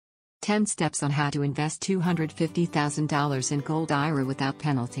10 Steps on How to Invest $250,000 in Gold IRA Without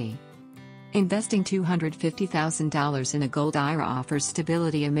Penalty. Investing $250,000 in a gold IRA offers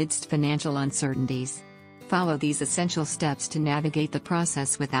stability amidst financial uncertainties. Follow these essential steps to navigate the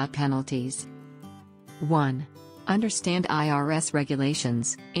process without penalties. 1. Understand IRS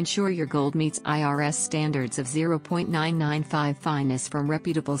regulations. Ensure your gold meets IRS standards of 0.995 fineness from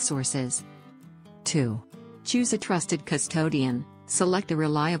reputable sources. 2. Choose a trusted custodian. Select a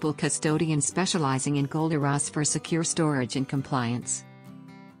reliable custodian specializing in gold IRAs for secure storage and compliance.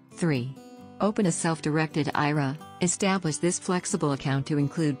 3. Open a self-directed IRA. Establish this flexible account to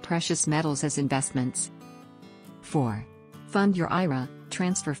include precious metals as investments. 4. Fund your IRA.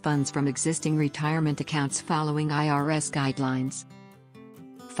 Transfer funds from existing retirement accounts following IRS guidelines.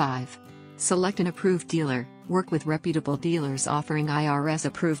 5. Select an approved dealer. Work with reputable dealers offering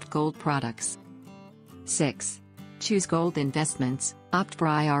IRS-approved gold products. 6. Choose gold investments. Opt for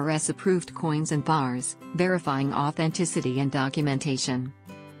IRS-approved coins and bars, verifying authenticity and documentation.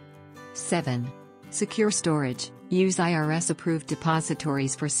 7. Secure storage. Use IRS-approved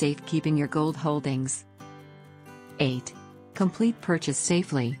depositories for safekeeping your gold holdings. 8. Complete purchase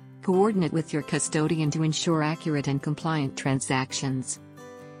safely. Coordinate with your custodian to ensure accurate and compliant transactions.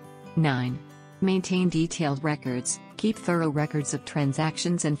 9. Maintain detailed records. Keep thorough records of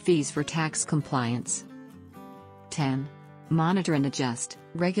transactions and fees for tax compliance. 10. Monitor and adjust.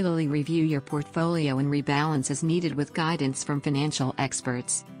 Regularly review your portfolio and rebalance as needed with guidance from financial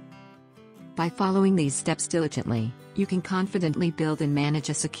experts. By following these steps diligently, you can confidently build and manage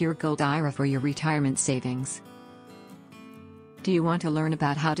a secure gold IRA for your retirement savings. Do you want to learn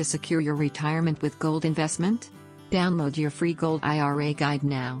about how to secure your retirement with gold investment? Download your free Gold IRA guide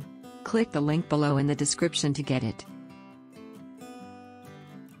now. Click the link below in the description to get it.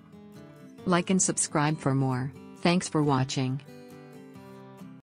 Like and subscribe for more. Thanks for watching.